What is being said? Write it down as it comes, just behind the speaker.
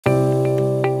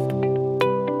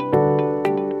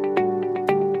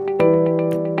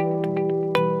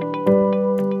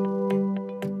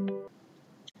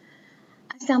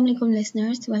alaikum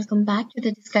listeners, welcome back to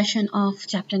the discussion of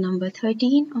chapter number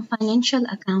 13 of financial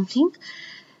accounting.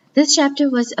 This chapter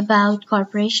was about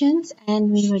corporations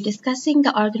and we were discussing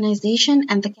the organization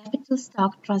and the capital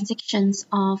stock transactions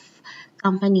of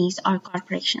companies or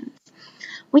corporations.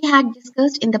 We had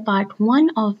discussed in the part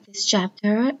 1 of this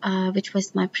chapter, which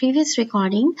was my previous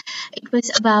recording. It was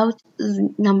about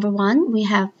number 1. We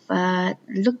have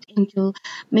looked into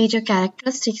major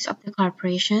characteristics of the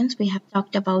corporations. We have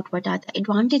talked about what are the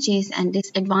advantages and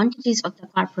disadvantages of the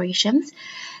corporations.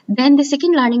 Then the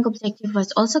second learning objective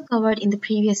was also covered in the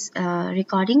previous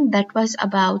recording. That was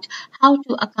about how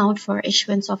to account for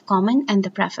issuance of common and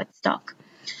the preferred stock.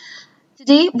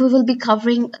 Today, we will be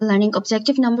covering learning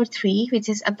objective number 3, which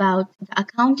is about the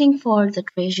accounting for the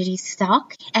treasury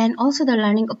stock, and also the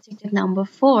learning objective number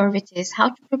 4, which is how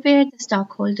to prepare the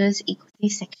stockholders' equity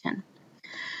section.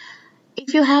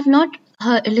 If you have not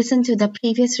listened to the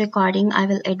previous recording, I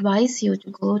will advise you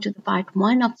to go to the part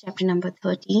 1 of chapter number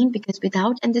 13, because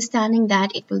without understanding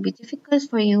that, it will be difficult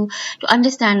for you to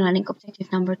understand learning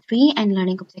objective number 3 and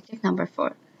learning objective number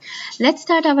 4. Let's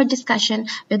start our discussion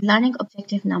with learning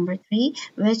objective number 3,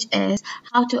 which is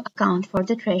how to account for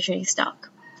the treasury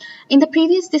stock. In the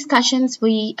previous discussions,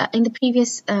 in the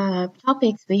previous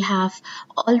topics, we have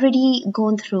already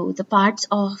gone through the parts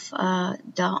of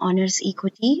the owner's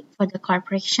equity for the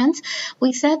corporations.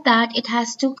 We said that it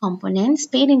has two components,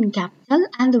 paid-in capital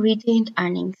and the retained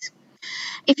earnings.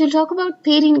 If you talk about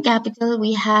paid-in capital,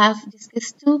 we have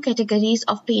discussed two categories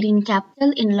of paid-in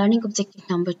capital in learning objective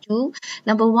number 2.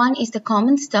 Number 1 is the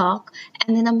common stock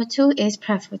and the number 2 is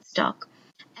preferred stock.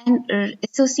 And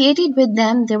associated with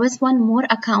them, there was one more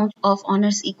account of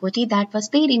owner's equity that was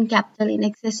paid-in capital in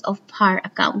excess of par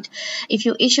account. If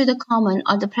you issue the common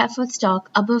or the preferred stock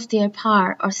above their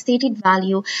par or stated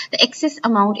value, the excess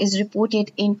amount is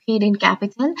reported in paid-in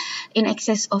capital in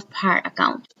excess of par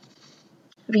account.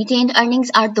 Retained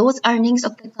earnings are those earnings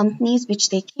of the companies which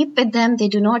they keep with them. They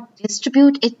do not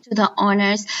distribute it to the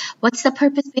owners. What's the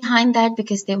purpose behind that?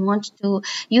 Because they want to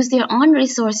use their own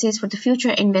resources for the future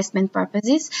investment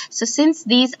purposes. So since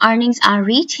these earnings are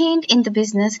retained in the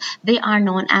business, they are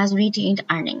known as retained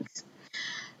earnings.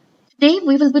 Today,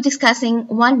 we will be discussing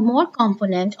one more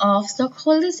component of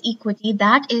stockholders' equity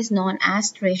that is known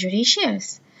as treasury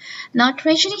shares. Now,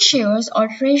 treasury shares or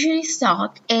treasury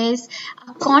stock is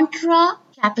a contra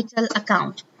capital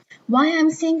account. Why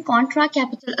I'm saying contra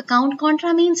capital account?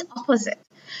 Contra means opposite.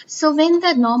 So when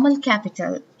the normal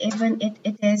capital, even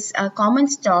it is a common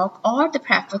stock or the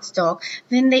preferred stock,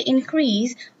 when they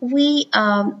increase, we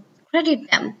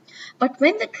credit them. But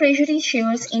when the treasury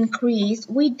shares increase,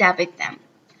 we debit them.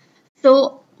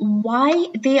 So why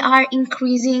they are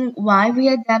increasing, why we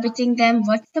are debiting them,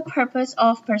 what's the purpose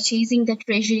of purchasing the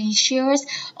treasury shares,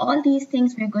 all these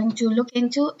things we're going to look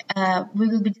into. We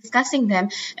will be discussing them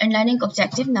in learning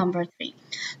objective number 3.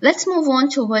 Let's move on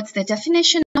towards the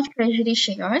definition of treasury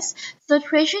shares. So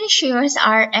treasury shares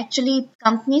are actually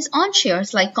companies' own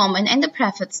shares like common and the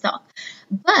preferred stock.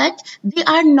 But they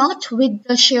are not with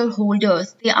the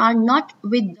shareholders. They are not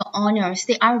with the owners.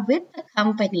 They are with the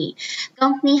company.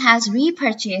 Company has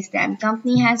repurchased them.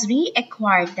 Company has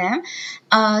reacquired them.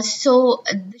 So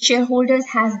the shareholders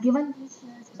has given these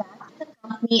shares back to the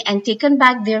company and taken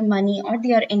back their money or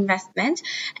their investment,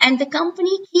 and the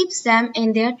company keeps them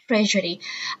in their treasury.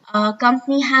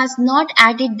 Company has not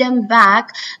added them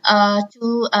back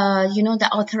to the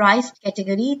authorized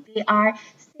category. They are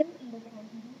still in the treasury.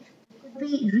 Could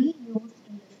be reused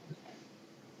in the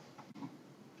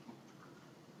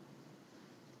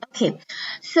future. Okay,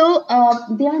 so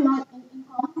they are not, in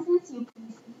common sense, you can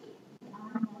say they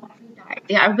are not retired.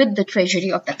 They are with the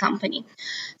treasury of the company.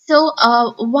 So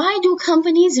why do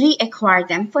companies reacquire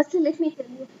them? Firstly, let me tell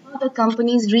you how the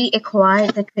companies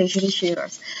reacquire the treasury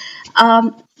shares.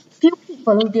 Few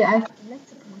people, they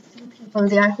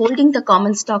are holding the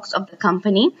common stocks of the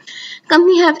company.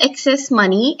 Company have excess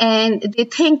money and they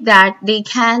think that they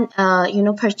can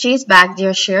purchase back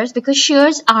their shares, because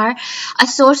shares are a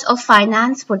source of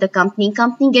finance for the company.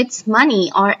 Company gets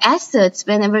money or assets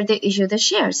whenever they issue the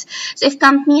shares. So if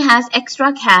company has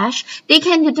extra cash, they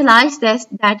can utilize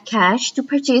that cash to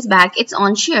purchase back its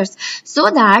own shares, so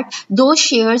that those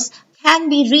shares can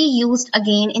be reused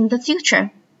again in the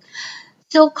future.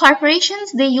 So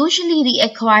corporations, they usually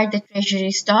reacquire the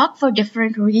treasury stock for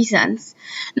different reasons.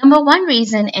 Number one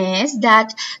reason is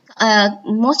that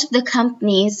most of the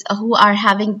companies who are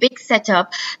having big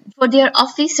setup for their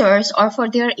officers or for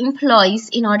their employees,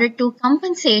 in order to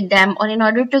compensate them or in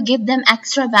order to give them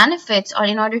extra benefits or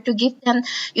in order to give them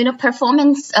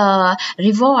performance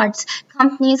rewards,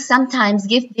 companies sometimes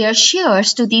give their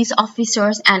shares to these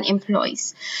officers and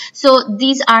employees. So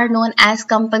these are known as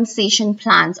compensation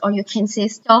plans, or you can say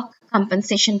stock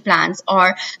compensation plans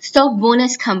or stock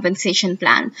bonus compensation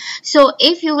plan. So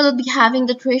if you will be having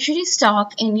the treasury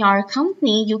stock in your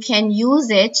company, you can use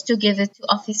it to give it to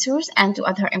officers and to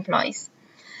other employees.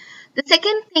 The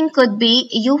second thing could be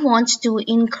you want to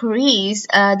increase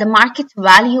the market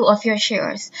value of your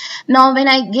shares. Now, when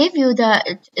I gave you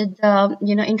the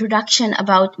introduction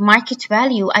about market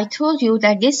value, I told you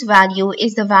that this value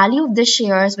is the value of the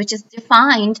shares which is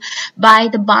defined by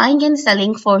the buying and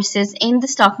selling forces in the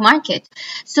stock market.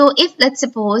 So, if let's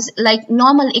suppose like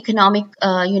normal economic,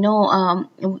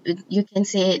 you can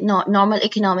say normal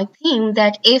economic theme,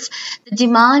 that if the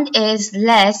demand is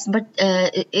less, but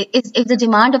if the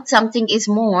demand of something is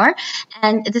more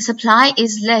and the supply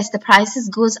is less, the prices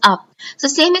goes up. So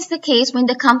same is the case when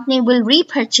the company will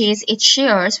repurchase its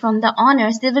shares from the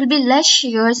owners, there will be less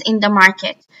shares in the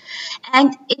market.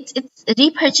 And its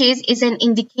repurchase is an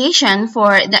indication for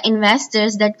the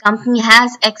investors that company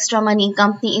has extra money,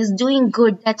 company is doing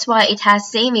good, that's why it has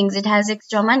savings, it has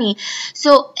extra money.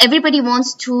 So everybody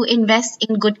wants to invest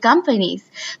in good companies.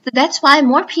 So that's why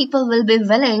more people will be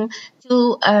willing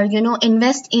to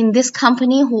invest in this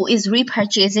company who is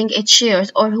repurchasing its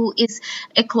shares or who is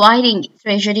acquiring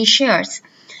treasury shares.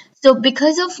 So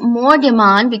because of more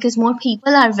demand, because more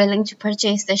people are willing to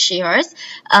purchase the shares,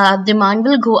 demand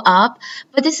will go up,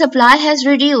 but the supply has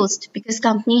reduced because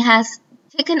company has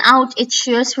taken out its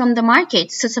shares from the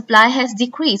market. So supply has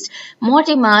decreased. More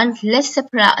demand, less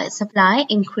supply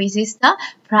increases the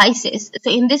prices.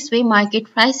 So in this way,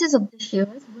 market prices of the shares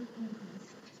will increase.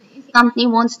 So if company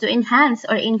wants to enhance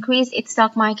or increase its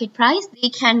stock market price, they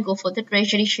can go for the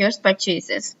treasury shares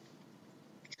purchases.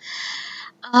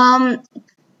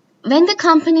 When the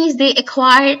companies they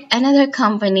acquire another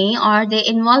company or they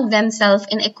involve themselves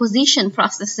in acquisition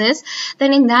processes,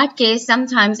 then in that case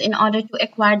sometimes in order to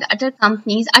acquire the other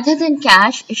companies, other than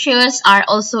cash, shares are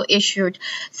also issued.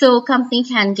 So company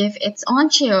can give its own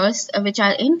shares which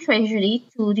are in treasury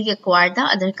to reacquire the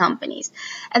other companies.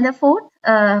 And the fourth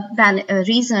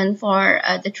reason for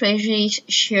the treasury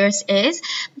shares is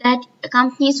that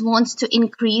companies wants to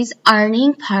increase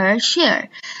earning per share.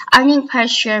 Earning per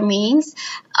share means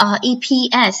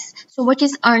EPS. So what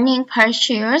is earning per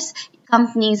shares?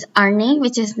 Company's earning,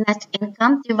 which is net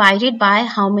income divided by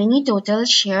how many total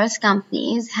shares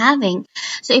company is having.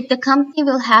 So if the company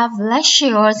will have less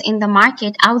shares in the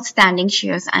market, outstanding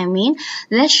shares,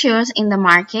 less shares in the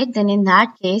market, then in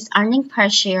that case earning per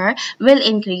share will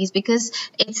increase because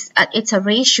it's a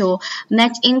ratio,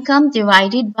 net income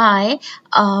divided by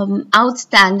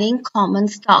outstanding common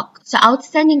stock. So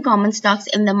outstanding common stocks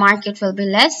in the market will be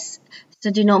less. So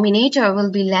denominator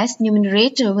will be less,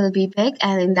 numerator will be big,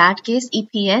 and in that case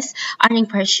EPS, earning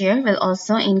per share, will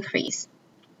also increase.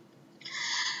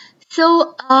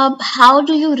 So how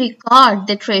do you record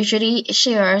the treasury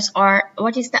shares, or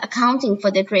what is the accounting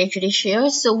for the treasury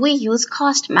shares? So we use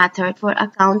cost method for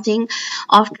accounting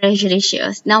of treasury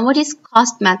shares. Now what is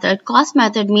cost method? Cost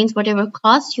method means whatever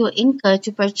cost you incur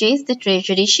to purchase the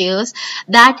treasury shares,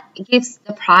 that gives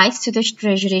the price to the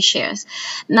treasury shares.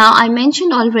 Now I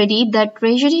mentioned already that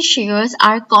treasury shares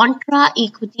are contra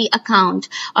equity account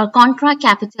or contra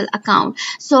capital account.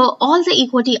 So all the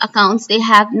equity accounts, they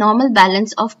have normal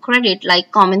balance of credit like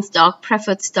common stock,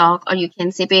 preferred stock, or you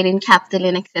can say parent capital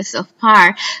in excess of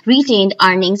par, retained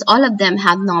earnings, all of them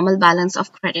have normal balance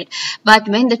of credit. But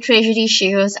when the treasury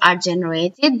shares are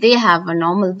generated, they have a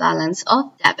normal balance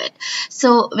of debit.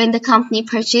 So when the company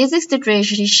purchases the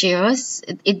treasury shares,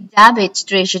 it debits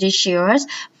treasury shares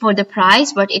for the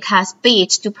price what it has paid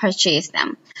to purchase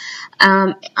them.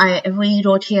 We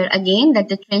wrote here again that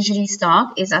the treasury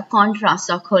stock is a contra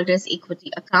stockholders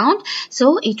equity account,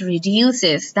 so it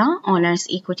reduces the owner's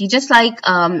equity. Just like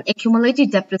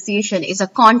accumulated depreciation is a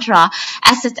contra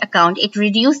asset account, it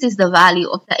reduces the value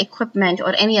of the equipment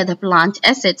or any other plant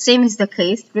asset. Same is the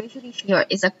case, treasury share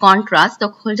is a contra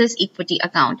stockholders equity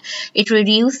account, it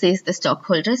reduces the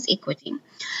stockholders equity.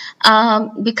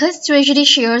 Because treasury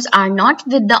shares are not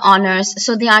with the owners,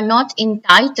 so they are not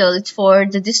entitled for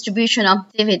the distribution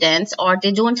of dividends, or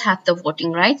they don't have the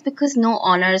voting rights because no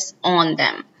owners own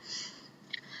them.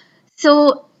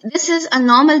 So this is a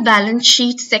normal balance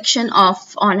sheet section of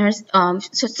owners,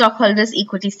 so stockholders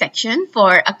equity section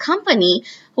for a company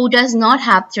who does not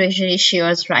have treasury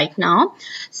shares right now.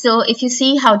 So if you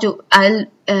see how to, I'll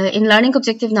in learning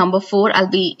objective number 4, I'll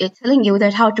be telling you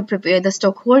that how to prepare the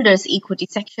stockholders equity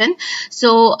section.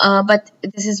 So but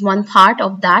this is one part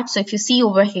of that. So if you see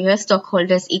over here,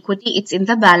 stockholders equity, it's in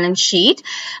the balance sheet.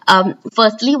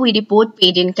 Firstly, we report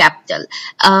paid in capital.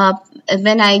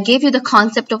 When I gave you the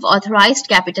concept of authorized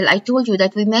capital, I told you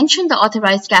that we mentioned the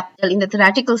authorized capital in the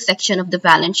theoretical section of the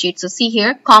balance sheet. So see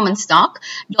here, common stock,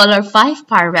 $5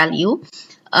 par value.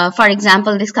 For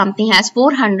example, this company has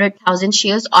 400,000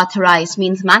 shares authorized,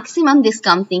 means maximum this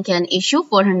company can issue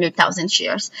 400,000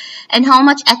 shares. And how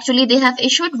much actually they have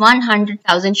issued?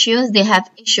 100,000 shares they have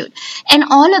issued. And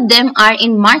all of them are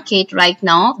in market right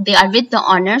now. They are with the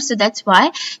owner. So that's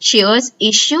why shares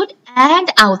issued and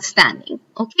outstanding.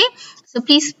 Okay. So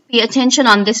please pay attention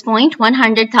on this point.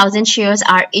 100,000 shares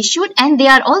are issued and they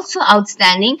are also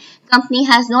outstanding. Company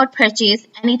has not purchased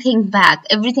anything back.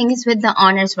 Everything is with the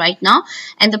owners right now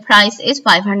and the price is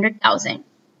 500,000.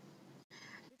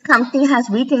 Company has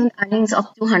retained earnings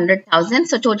of 200,000.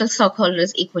 So total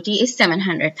stockholders equity is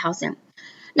 700,000.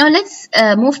 Now let's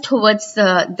move towards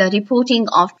the reporting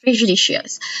of treasury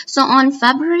shares. So on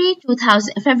February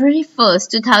 1st,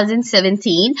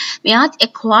 2017, Miyat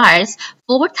acquires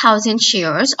 4,000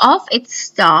 shares of its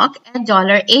stock at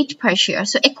 $8 per share.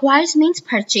 So acquires means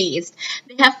purchased.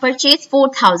 They have purchased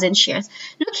 4,000 shares.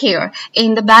 Look here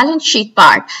in the balance sheet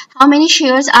part. How many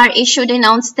shares are issued and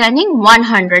outstanding?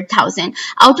 100,000.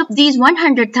 Out of these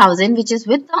 100,000, which is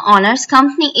with the owners,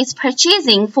 company is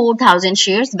purchasing 4,000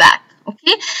 shares back.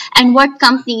 Okay, and what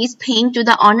company is paying to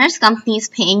the owners? Company is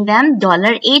paying them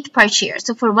 $8 per share.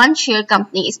 So for one share,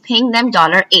 company is paying them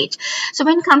 $8. So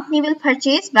when company will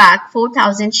purchase back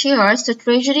 4,000 shares, so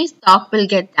treasury stock will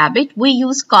get debit. We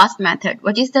use cost method.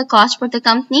 What is the cost for the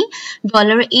company?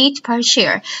 $8 per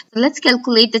share. So let's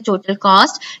calculate the total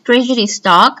cost. Treasury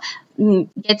stock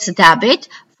gets debit.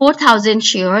 4,000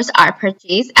 shares are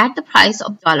purchased at the price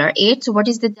of $8. So what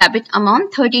is the debit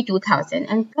amount? 32,000.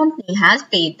 And company has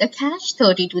paid the cash.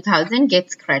 32,000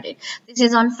 gets credit. This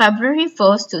is on February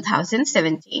 1st,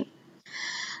 2017.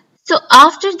 So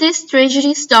after this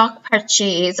treasury stock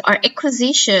purchase or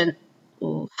acquisition,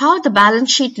 how the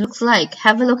balance sheet looks like?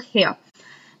 Have a look here.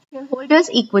 Shareholders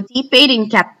equity, paid in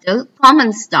capital,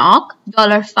 common stock,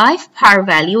 $5 par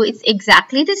value. It's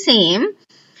exactly the same.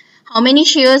 How many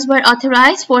shares were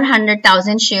authorized?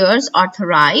 400,000 shares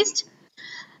authorized.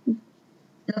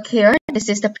 Look here, this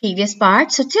is the previous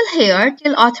part. So till here,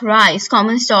 till authorized,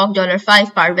 common stock,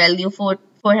 $5 par value,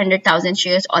 400,000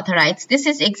 shares authorized. This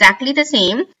is exactly the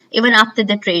same even after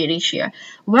the treasury share.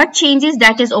 What changes?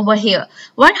 That is over here.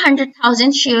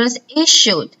 100,000 shares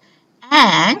issued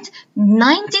and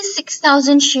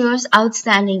 96,000 shares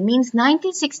outstanding, means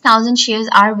 96,000 shares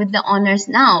are with the owners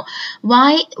now.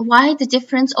 Why the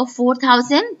difference of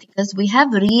 4,000? Because we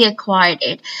have reacquired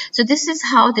it. So this is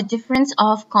how the difference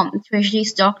of treasury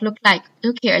stock look like.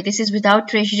 Look here, this is without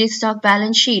treasury stock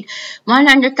balance sheet.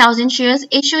 100,000 shares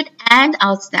issued and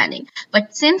outstanding.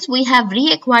 But since we have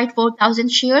reacquired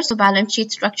 4,000 shares, so balance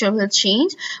sheet structure will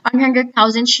change.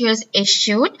 100,000 shares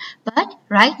issued, but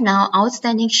right now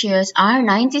outstanding shares are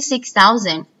 96,000.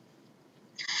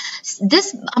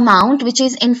 This amount which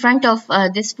is in front of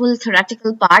this full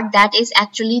theoretical part, that is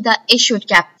actually the issued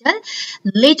capital.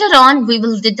 Later on we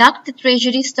will deduct the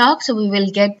treasury stock, so we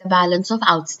will get the balance of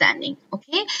outstanding.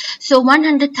 Okay, so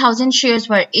 100,000 shares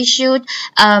were issued.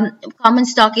 Common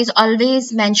stock is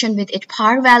always mentioned with its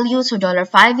par value, so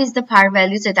 $5 is the par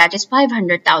value, so that is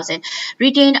 500,000.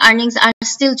 Retained earnings are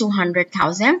still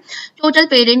 200,000. Total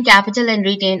paid in capital and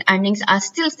retained earnings are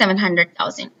still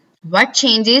 700,000. What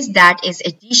changes? That is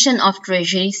addition of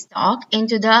treasury stock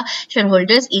into the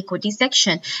shareholders equity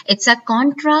section. It's a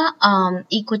contra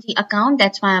equity account.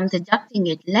 That's why I'm deducting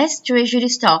it. Less treasury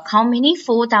stock. How many?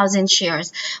 4,000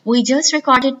 shares. We just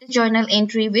recorded the journal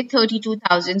entry with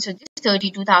 32,000. So this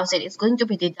 32,000 is going to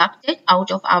be deducted out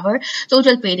of our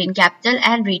total paid in capital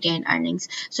and retained earnings.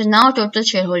 So now total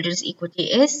shareholders equity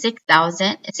is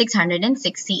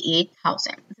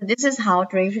 668,000. So this is how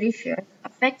treasury shares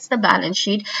affects the balance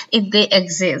sheet if they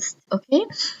exist. Okay,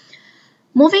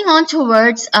 moving on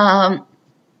towards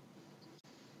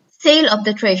sale of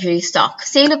the treasury stock.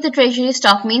 Sale of the treasury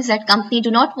stock means that company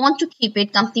do not want to keep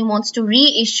it. Company wants to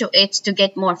reissue it to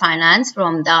get more finance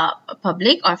from the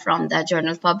public or from the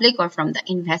general public or from the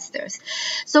investors.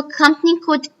 So company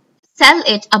could sell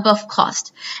it above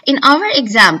cost. In our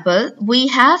example, we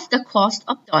have the cost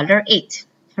of $8.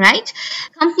 Right?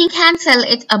 Company can sell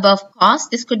it above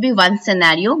cost. This could be one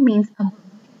scenario, means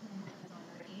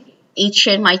each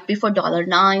share might be for $9,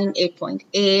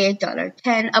 $8.8,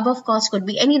 $10. Above cost could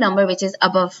be any number which is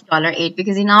above $8,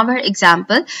 because in our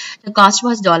example, the cost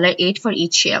was $8 for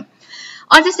each share.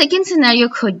 Or the second scenario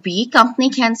could be company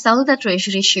can sell the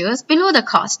treasury shares below the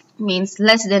cost, means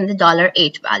less than the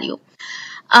 $8 value.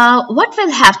 What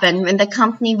will happen when the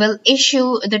company will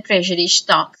issue the treasury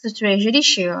stock? So treasury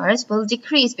shares will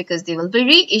decrease because they will be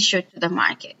reissued to the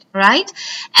market, right?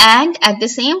 And at the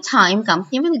same time,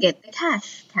 company will get the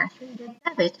cash. Cash will get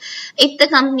debit. If the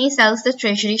company sells the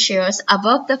treasury shares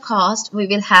above the cost, we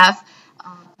will have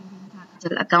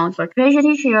capital account for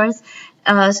treasury shares,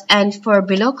 and for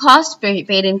below cost paid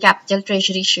in capital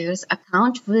treasury shares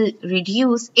account will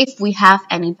reduce if we have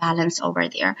any balance over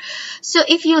there. So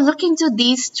if you look into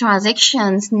these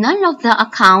transactions, none of the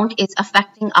account is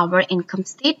affecting our income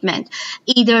statement.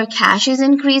 Either cash is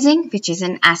increasing, which is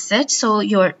an asset, so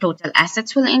your total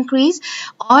assets will increase,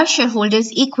 or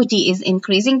shareholders equity is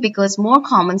increasing because more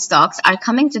common stocks are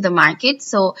coming to the market.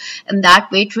 So in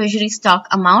that way, treasury stock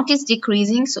amount is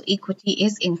decreasing, so equity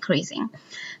is increasing.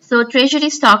 So treasury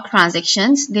stock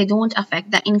transactions, they don't affect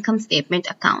the income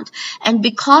statement account. And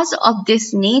because of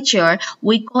this nature,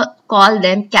 we call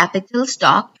them capital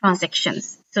stock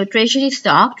transactions. So treasury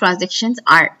stock transactions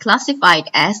are classified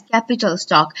as capital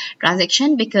stock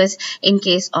transaction because in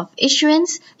case of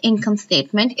issuance, income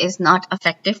statement is not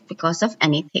effective because of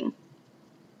anything.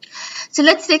 So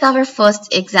let's take our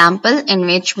first example in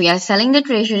which we are selling the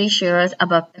treasury shares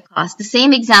above the cost. The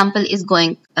same example is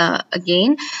going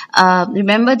again.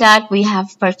 Remember that we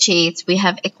have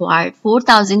acquired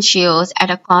 4,000 shares at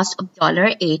a cost of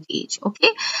 $8 each.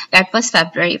 Okay, that was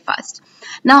February 1st.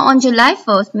 Now on July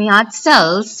 1st, Miat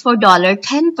sells for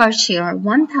 $10 per share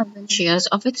 1,000 shares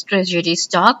of its treasury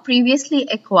stock previously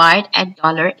acquired at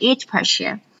 $8 per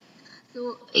share.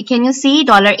 So can you see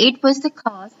 $8 was the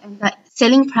cost and the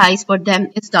selling price for them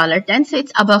is $10, so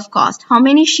it's above cost. How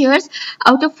many shares?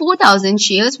 Out of 4,000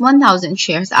 shares, 1,000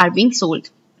 shares are being sold.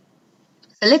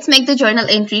 So let's make the journal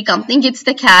entry. Company gets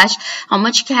the cash. How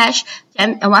much cash?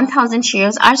 1,000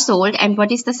 shares are sold, and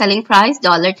what is the selling price?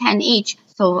 $10 each.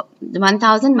 So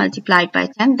 1,000 multiplied by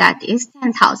 10, that is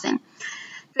 10,000.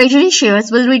 Treasury shares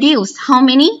will reduce. How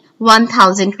many?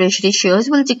 1,000 treasury shares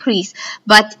will decrease.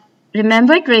 But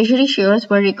remember, treasury shares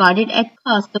were recorded at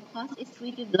cost. The cost is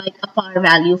treated like a par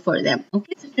value for them.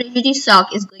 Okay, so treasury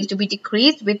stock is going to be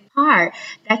decreased with par.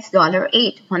 That's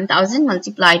 $8. 1,000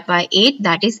 multiplied by 8,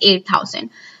 that is 8,000.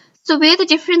 So where the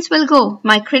difference will go?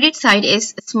 My credit side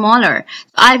is smaller.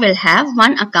 So I will have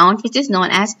one account which is known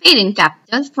as paid in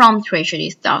capital from treasury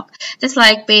stock. Just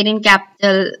like paid in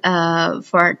capital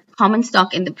for common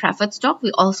stock in the preferred stock,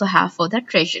 we also have for the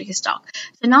treasury stock.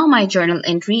 So now my journal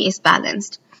entry is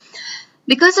balanced.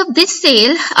 Because of this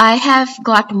sale, I have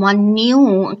got one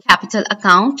new capital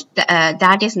account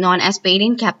that is known as paid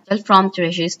in capital from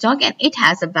treasury stock, and it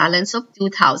has a balance of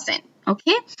 2,000.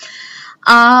 Okay.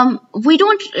 We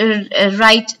don't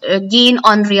write gain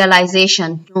on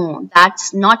realization. No,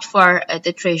 that's not for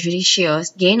the treasury shares.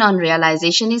 Gain on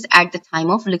realization is at the time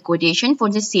of liquidation for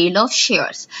the sale of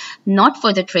shares, not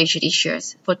for the treasury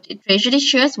shares. For treasury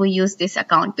shares, we use this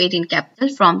account paid in capital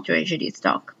from treasury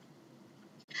stock.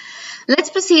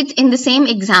 Let's proceed in the same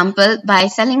example by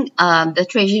selling the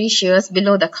treasury shares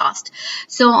below the cost.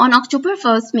 So on October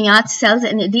 1st, Miat sells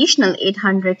an additional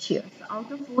 800 shares. So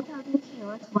out of 4,000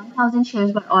 shares, 1,000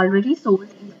 shares were already sold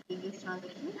in the previous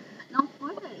transaction. Now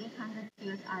further 800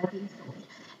 shares are being sold.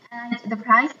 And the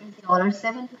price is $7 per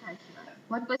share.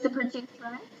 What was the purchase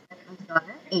price? That was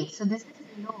 $8. So this is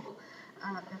below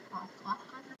the cost. Cost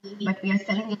was $8, but we are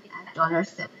selling it at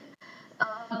 $7.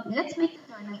 Let's make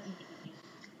the journal entry.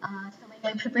 So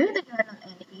when we prepare the journal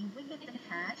entry, we get the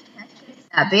cash. Cash is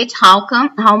debit.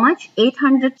 How much?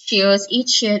 800 shares.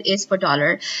 Each share is for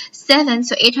 $7.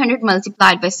 So 800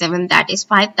 multiplied by 7, that is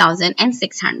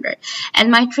 5,600.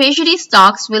 And my treasury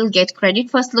stocks will get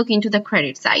credit. First, look into the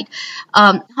credit side.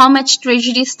 How much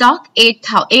treasury stock?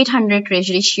 800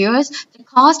 treasury shares. The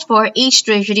cost for each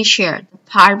treasury share, the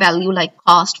par value like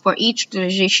cost for each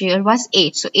treasury share was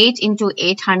 8. So 8 into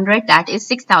 800, that is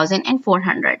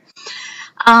 6,400.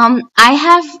 I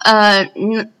have,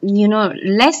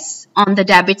 less on the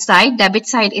debit side. Debit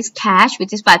side is cash,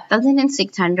 which is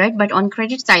 5,600, but on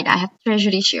credit side, I have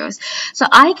treasury shares. So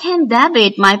I can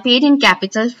debit my paid in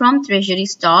capital from treasury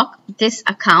stock, this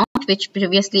account, which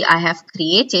previously I have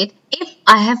created, if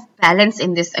I have balance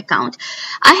in this account.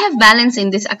 I have balance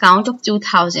in this account of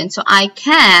 2,000. So I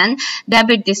can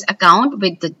debit this account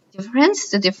with the difference.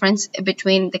 The difference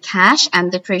between the cash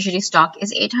and the treasury stock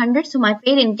is 800. So my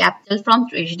paid in capital from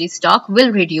treasury stock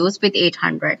will reduce with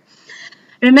 800.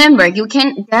 Remember, you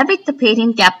can debit the paid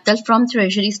in capital from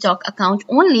treasury stock account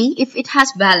only if it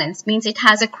has balance, means it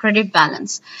has a credit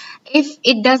balance. If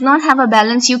it does not have a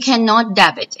balance, you cannot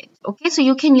debit it. Okay, so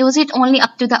you can use it only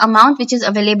up to the amount which is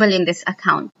available in this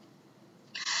account.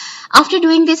 After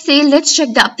doing this sale, let's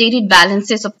check the updated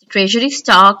balances of the treasury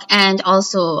stock and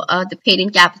also the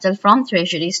paid-in capital from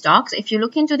treasury stocks. If you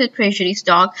look into the treasury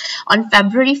stock on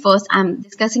February 1st, I'm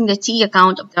discussing the T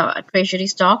account of the treasury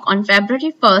stock. On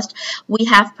February 1st, we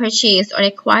have purchased or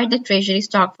acquired the treasury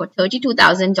stock for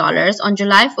 $32,000. On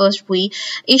July 1st, we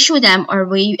issue them or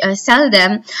we sell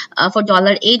them for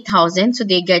 $8,000, so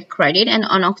they get credit. And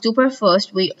on October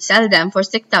 1st, we sell them for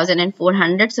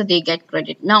 $6,400, so they get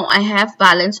credit. Now I have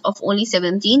balance of only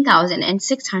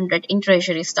 $17,600 in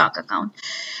treasury stock account.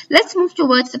 Let's move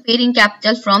towards the paid-in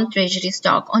capital from treasury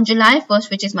stock. On July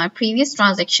 1st, which is my previous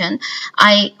transaction,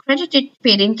 I credited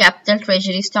paid-in capital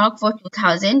treasury stock for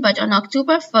 $2,000, but on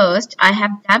October 1st, I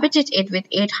have debited it with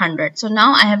 $800. So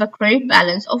now I have a credit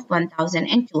balance of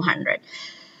 $1,200.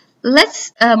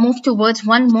 Let's move towards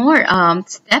one more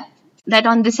step. That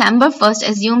on December 1st,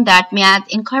 assume that Miat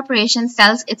Incorporation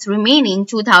sells its remaining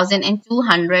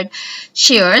 2,200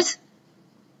 shares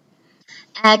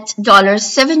at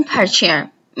 $7 per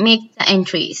share. Make the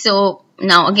entry. So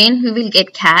now again we will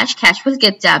get cash. Cash will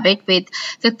get debit with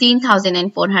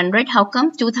 15,400. How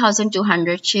come?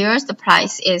 2,200 shares. The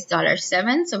price is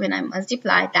 $7. So when I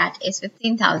multiply, that is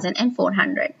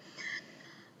 15,400.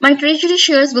 My treasury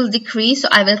shares will decrease, so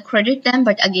I will credit them.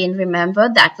 But again, remember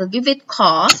that will be with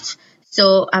cost.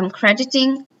 So I'm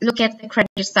crediting, look at the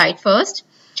credit side first.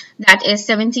 That is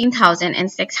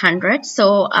 17,600.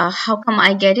 So how come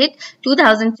I get it?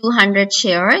 2,200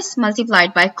 shares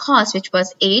multiplied by cost, which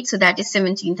was 8. So that is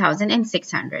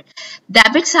 17,600.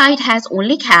 Debit side has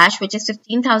only cash, which is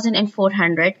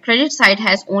 15,400. Credit side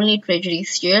has only treasury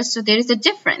shares. So there is a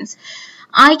difference.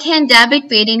 I can debit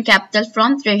paid-in capital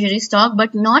from treasury stock,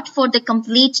 but not for the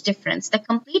complete difference. The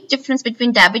complete difference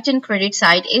between debit and credit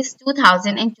side is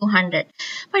 2,200.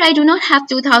 But I do not have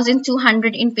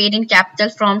 2,200 in paid-in capital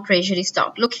from treasury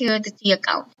stock. Look here at the T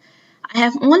account. I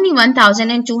have only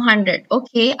 1,200.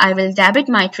 Okay, I will debit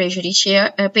my treasury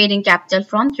share paid-in capital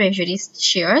from treasury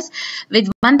shares with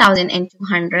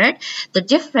 1,200. The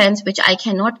difference which I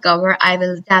cannot cover, I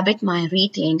will debit my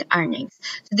retained earnings.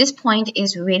 So this point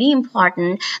is very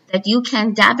important, that you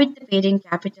can debit the paid-in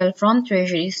capital from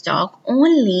treasury stock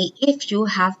only if you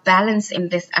have balance in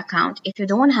this account. If you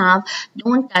don't have,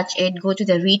 don't touch it. Go to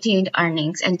the retained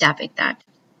earnings and debit that.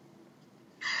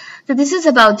 So this is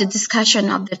about the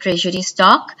discussion of the treasury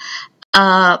stock.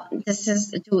 This is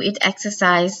do it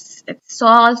exercise. It's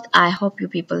solved. I hope you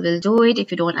people will do it. If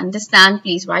you don't understand,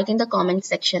 please write in the comment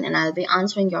section and I'll be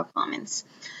answering your comments.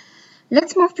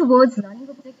 Let's move towards learning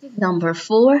objective number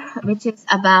 4, which is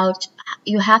about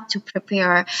you have to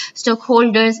prepare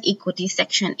stockholders equity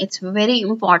section. It's very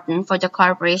important for the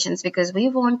corporations because we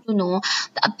want to know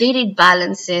the updated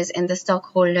balances in the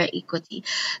stockholder equity.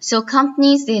 So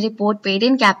companies, they report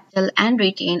paid-in capital and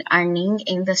retained earning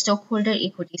in the stockholder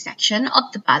equity section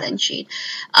of the balance sheet.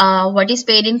 What is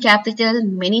paid-in capital?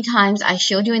 Many times I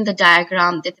showed you in the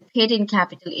diagram that the paid-in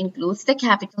capital includes the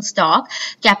capital stock.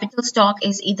 Capital stock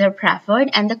is either preferred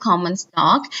and the common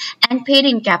stock, and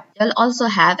paid-in capital also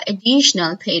have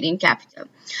additional paid-in capital.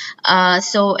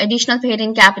 So additional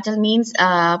paid-in capital means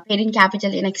paid-in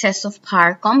capital in excess of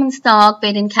par common stock,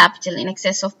 paid-in capital in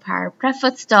excess of par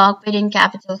preferred stock, paid-in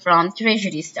capital from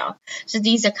treasury stock. So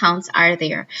these accounts are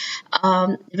there.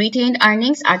 Retained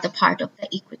earnings are the part of the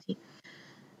equity.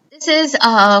 This is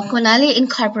Konali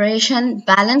Incorporation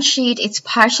balance sheet. It's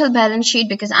partial balance sheet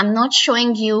because I'm not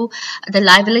showing you the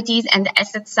liabilities and the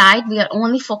asset side. We are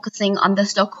only focusing on the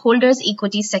stockholders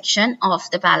equity section of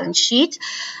the balance sheet.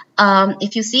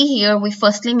 If you see here, we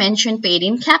firstly mentioned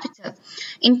paid-in capital.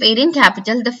 In paid-in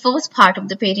capital, the first part of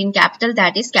the paid-in capital,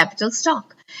 that is capital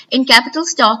stock. In capital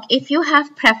stock, if you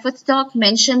have preferred stock,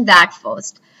 mention that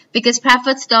first, because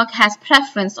preferred stock has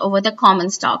preference over the common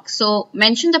stock. So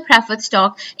mention the preferred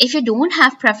stock. If you don't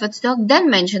have preferred stock, then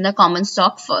mention the common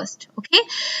stock first. Okay.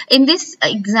 In this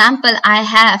example, I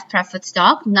have preferred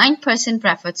stock, 9%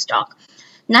 preferred stock.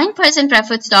 9%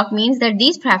 preferred stock means that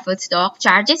these preferred stock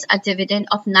charges a dividend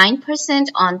of 9%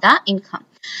 on the income.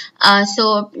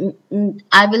 So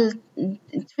I will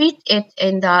treat it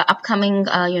in the upcoming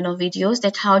videos,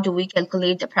 that how do we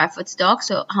calculate the preferred stock.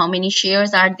 So how many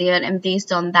shares are there, and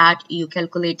based on that you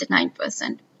calculate the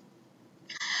 9%.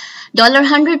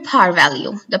 $100 par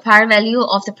value. The par value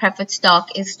of the preferred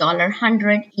stock is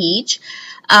 $100 each.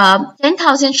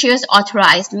 10,000 shares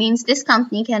authorized means this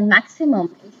company can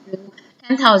maximum issue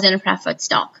 10,000 preferred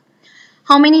stock.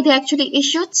 How many they actually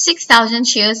issued? 6,000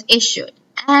 shares issued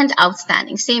and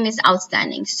outstanding. Same is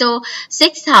outstanding. So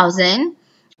 6,000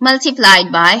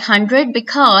 multiplied by 100,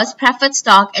 because preferred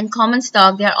stock and common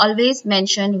stock, they are always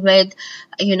mentioned with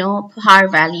par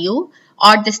value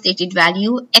or the stated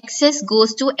value. Excess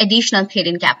goes to additional paid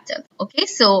in capital. Okay,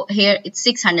 so here it's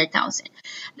 600,000.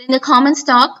 Then the common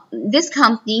stock, this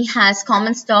company has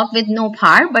common stock with no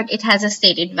par, but it has a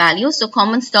stated value. So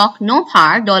common stock no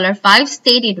par, $5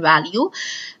 stated value,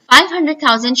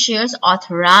 500,000 shares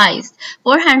authorized,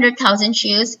 400,000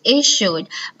 shares issued,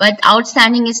 but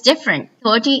outstanding is different.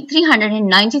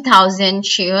 390,000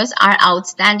 shares are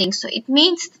outstanding. So it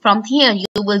means from here you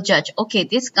will judge, okay,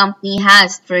 this company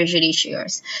has treasury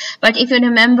shares. But if you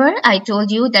remember, I told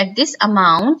you that this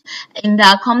amount in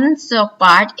the common stock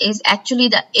part is actually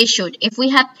the issued. If we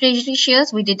have treasury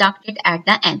shares, we deduct it at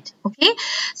the end. Okay,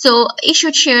 so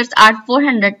issued shares are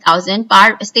 400,000,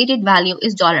 par stated value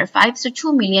is $5, so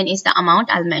 2 million is the amount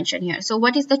I'll mention here. So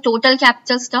what is the total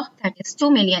capital stock? That is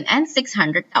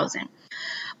 2,600,000.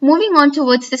 Moving on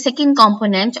towards the second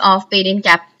component of paid-in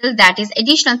capital, that is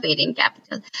additional paid-in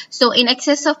capital. So in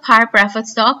excess of par preferred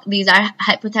stock, these are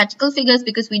hypothetical figures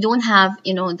because we don't have,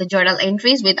 the journal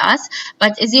entries with us.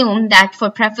 But assume that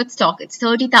for preferred stock, it's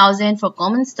 30,000. For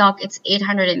common stock, it's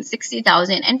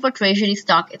 860,000. And for treasury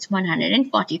stock, it's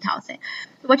 140,000.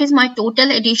 What is my total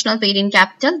additional paid-in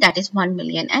capital? That is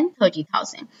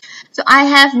 1,030,000. So I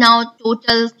have now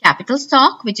total capital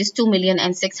stock, which is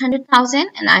 2,600,000,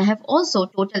 and I have also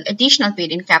total additional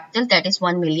paid-in capital, that is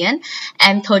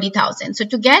 1,030,000. So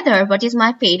together, what is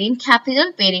my paid-in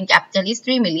capital? Paid-in capital is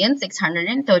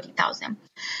 3,630,000.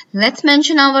 Let's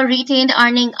mention our retained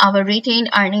earning. Our retained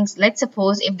earnings, let's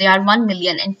suppose if they are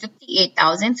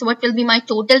 1,058,000. So what will be my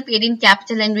total paid-in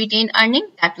capital and retained earning?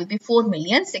 That will be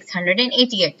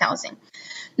 4,688,000.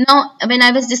 Now, when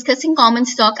I was discussing common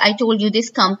stock, I told you this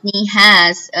company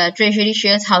has treasury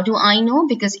shares. How do I know?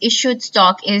 Because issued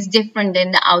stock is different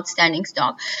than the outstanding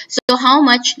stock. So how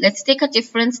much? Let's take a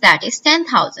difference, that is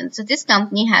 10,000. So this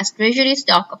company has treasury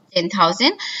stock of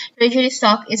 10,000. Treasury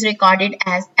stock is recorded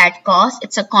as at cost.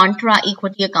 It's a contra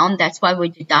equity account. That's why we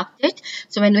deduct it.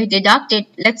 So when we deduct it,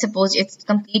 let's suppose its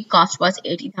complete cost was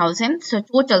 80,000. So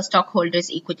total stockholders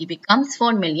equity becomes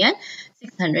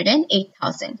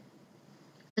 4,608,000.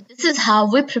 So this is how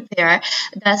we prepare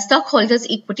the stockholders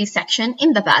equity section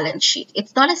in the balance sheet.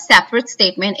 It's not a separate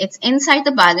statement. It's inside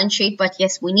the balance sheet, but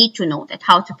yes, we need to know that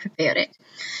how to prepare it.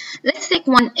 Let's take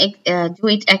one do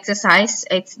it exercise.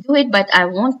 It's do it, but I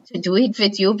want to do it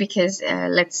with you because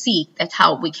let's see that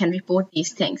how we can report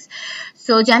these things.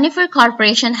 So Jennifer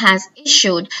Corporation has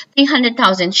issued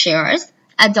 300,000 shares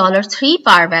at $3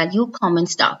 par value common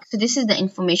stock. So this is the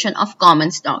information of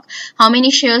common stock. How many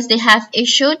shares they have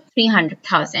issued?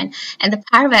 300,000, and the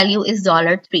par value is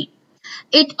 $3.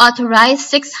 It authorized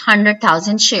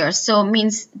 600,000 shares. So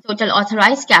means total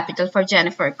authorized capital for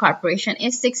Jennifer Corporation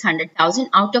is 600,000.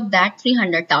 Out of that,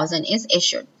 300,000 is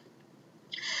issued.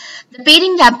 The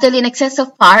paid-in capital in excess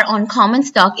of par on common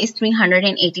stock is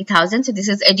 380,000. So this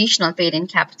is additional paid-in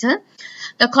capital.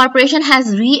 The corporation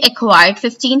has reacquired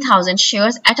 15,000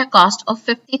 shares at a cost of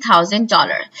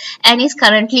 $50,000 and is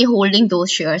currently holding those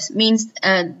shares. Means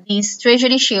these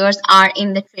treasury shares are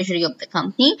in the treasury of the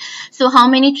company. So how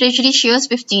many treasury shares?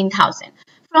 15,000.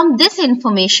 From this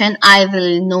information, I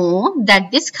will know that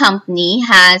this company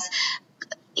has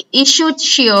issued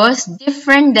shares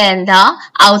different than the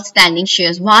outstanding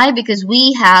shares. Why? Because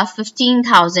we have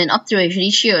 15,000 of treasury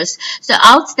shares. So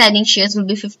outstanding shares will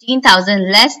be 15,000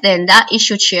 less than the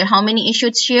issued share. How many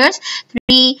issued shares?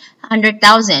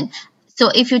 300,000. So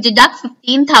if you deduct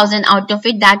 15,000 out of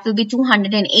it, that will be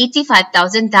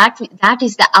 285,000. That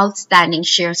is the outstanding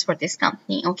shares for this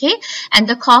company. Okay. And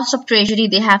the cost of treasury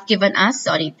they have given us,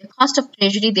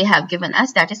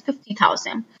 that is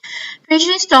 50,000.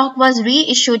 Treasury stock was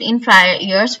reissued in prior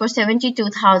years for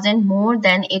 72,000 more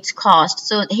than its cost.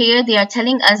 So here they are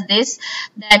telling us this,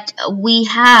 that we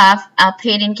have a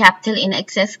paid-in capital in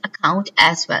excess account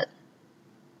as well.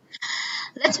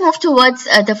 Let's move towards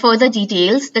the further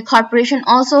details. The corporation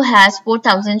also has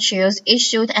 4,000 shares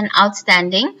issued and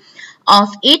outstanding of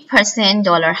 8%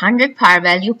 $100 par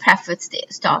value preferred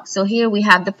stock. So here we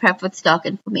have the preferred stock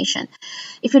information.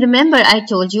 If you remember, I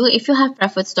told you if you have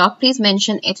preferred stock, please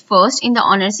mention it first in the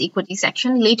owner's equity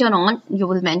section. Later on, you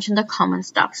will mention the common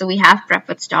stock. So we have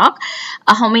preferred stock.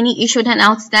 How many issued and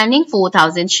outstanding?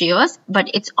 4,000 shares, but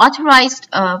its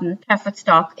authorized preferred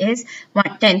stock is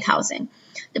 10,000.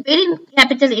 The paid-in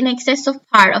capital in excess of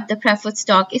par of the preferred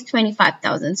stock is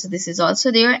 25,000. So this is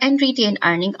also there, and retained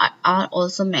earnings are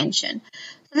also mentioned.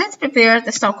 So let's prepare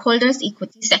the stockholders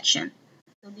equity section.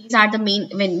 So these are the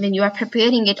main, when you are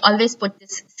preparing it, always put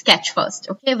this sketch first.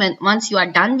 Okay, once you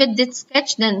are done with this sketch,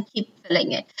 then keep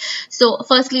filling it. So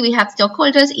firstly we have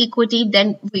stockholders equity, then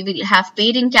we will have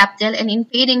paid in capital, and in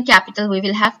paid in capital we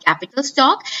will have capital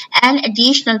stock and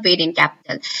additional paid in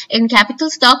capital. In capital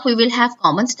stock we will have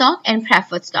common stock and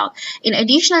preferred stock. In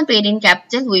additional paid in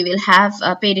capital we will have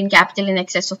paid in capital in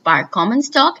excess of par common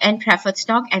stock and preferred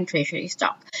stock and treasury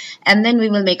stock, and then we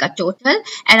will make a total,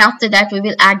 and after that we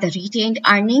will add the retained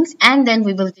earnings, and then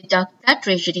we will deduct the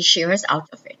treasury shares out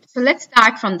of it. So let's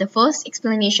start from the first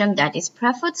explanation, that is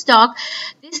preferred stock.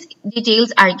 These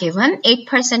details are given: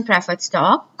 8% preferred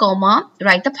stock, comma,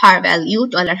 write the par value,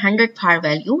 $100 par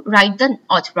value, write the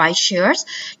authorized shares,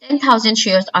 10,000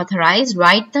 shares authorized,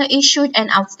 write the issued and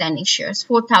outstanding shares,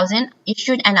 4,000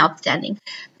 issued and outstanding.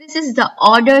 This is the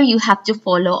order you have to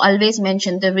follow. Always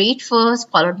mention the rate first,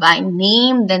 followed by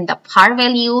name, then the par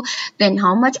value, then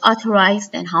how much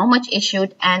authorized, then how much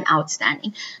issued and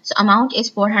outstanding. So amount is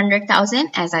 400,000.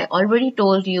 As I already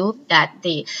told you that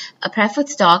the preferred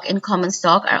stock and common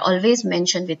stock are always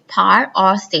mentioned with par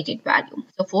or stated value.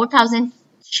 So 4,000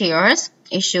 shares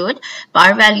issued,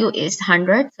 par value is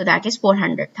 100, so that is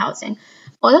 400,000.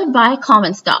 Followed by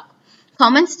common stock.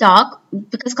 Common stock,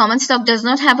 because common stock does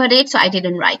not have a rate, so I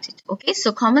didn't write it. Okay,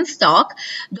 so common stock,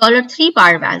 $3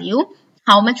 par value.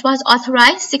 How much was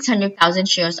authorized? 600,000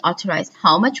 shares authorized.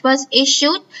 How much was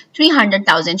issued?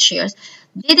 300,000 shares.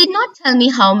 They did not tell me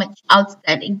how much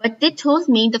outstanding, but they told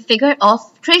me the figure of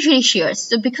treasury shares.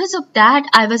 So because of that,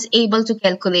 I was able to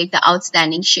calculate the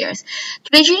outstanding shares.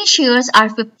 Treasury shares are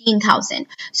 15,000.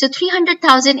 So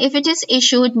 300,000, if it is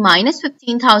issued, minus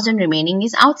 15,000 remaining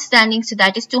is outstanding. So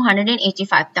that is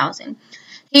 285,000.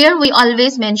 Here we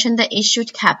always mention the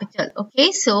issued capital.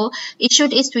 Okay, so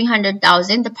issued is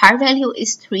 300,000. The par value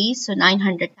is 3, so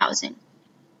 900,000.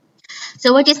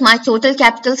 So what is my total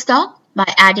capital stock? By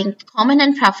adding common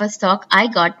and preferred stock, I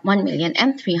got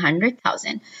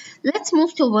 1,300,000. Let's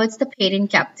move towards the paid in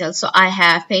capital. So I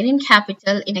have paid in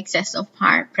capital in excess of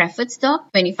par preferred stock,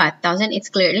 25,000. It's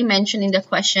clearly mentioned in the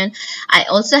question. I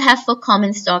also have for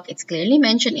common stock, it's clearly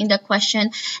mentioned in the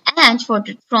question. And from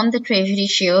the treasury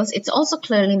shares, it's also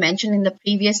clearly mentioned in the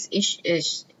previous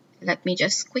let me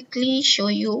just quickly show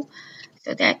you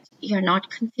so that you're not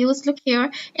confused. Look here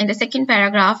in the second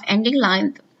paragraph, ending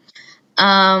line.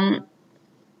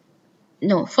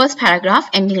 First paragraph,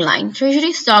 ending line.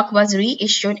 Treasury stock was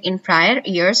reissued in prior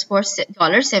years for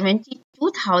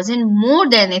 $72,000 more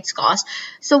than its cost.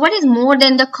 So what is more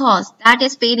than the cost? That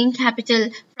is paid in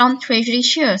capital from treasury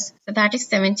shares. So that is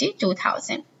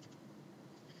 72,000.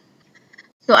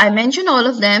 So I mentioned all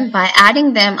of them. By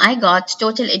adding them, I got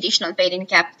total additional paid in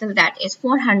capital, that is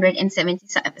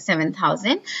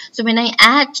 477,000. So when I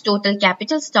add total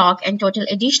capital stock and total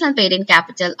additional paid in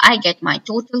capital, I get my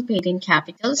total paid in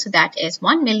capital. So that is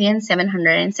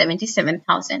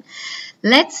 1,777,000.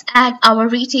 Let's add our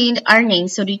retained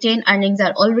earnings. So retained earnings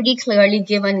are already clearly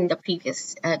given in the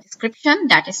previous description,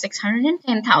 that is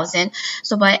 610,000.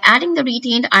 So by adding the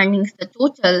retained earnings, the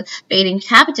total paid in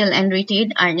capital and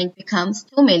retained earning becomes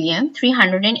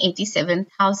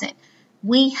 2,387,000.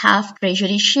 We have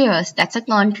treasury shares. That's a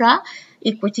contra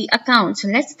equity account. So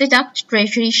let's deduct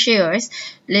treasury shares.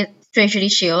 Treasury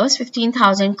shares,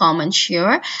 15,000 common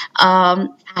share.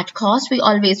 At cost, we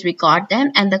always record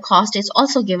them, and the cost is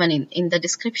also given in the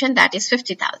description, that is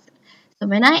 50,000. So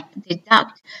when I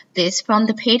deduct this from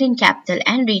the paid in capital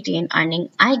and retained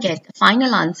earning, I get the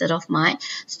final answer of my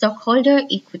stockholder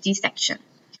equity section.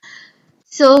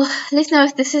 So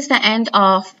listeners, this is the end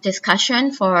of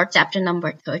discussion for chapter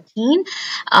number 13.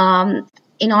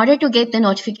 In order to get the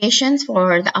notifications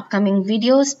for the upcoming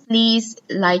videos, please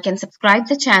like and subscribe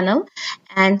the channel,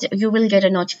 and you will get a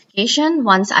notification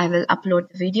once I will upload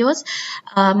the videos.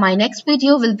 My next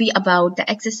video will be about the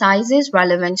exercises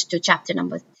relevant to chapter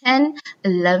number 10,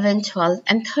 11, 12,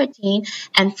 and 13,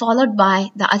 and followed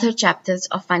by the other chapters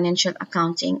of financial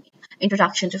accounting,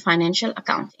 Introduction to Financial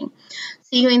Accounting.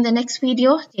 See you in the next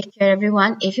video. Take care,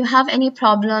 everyone. If you have any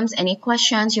problems, any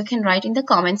questions, you can write in the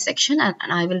comment section, and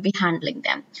I will be handling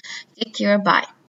them. Take care. Bye.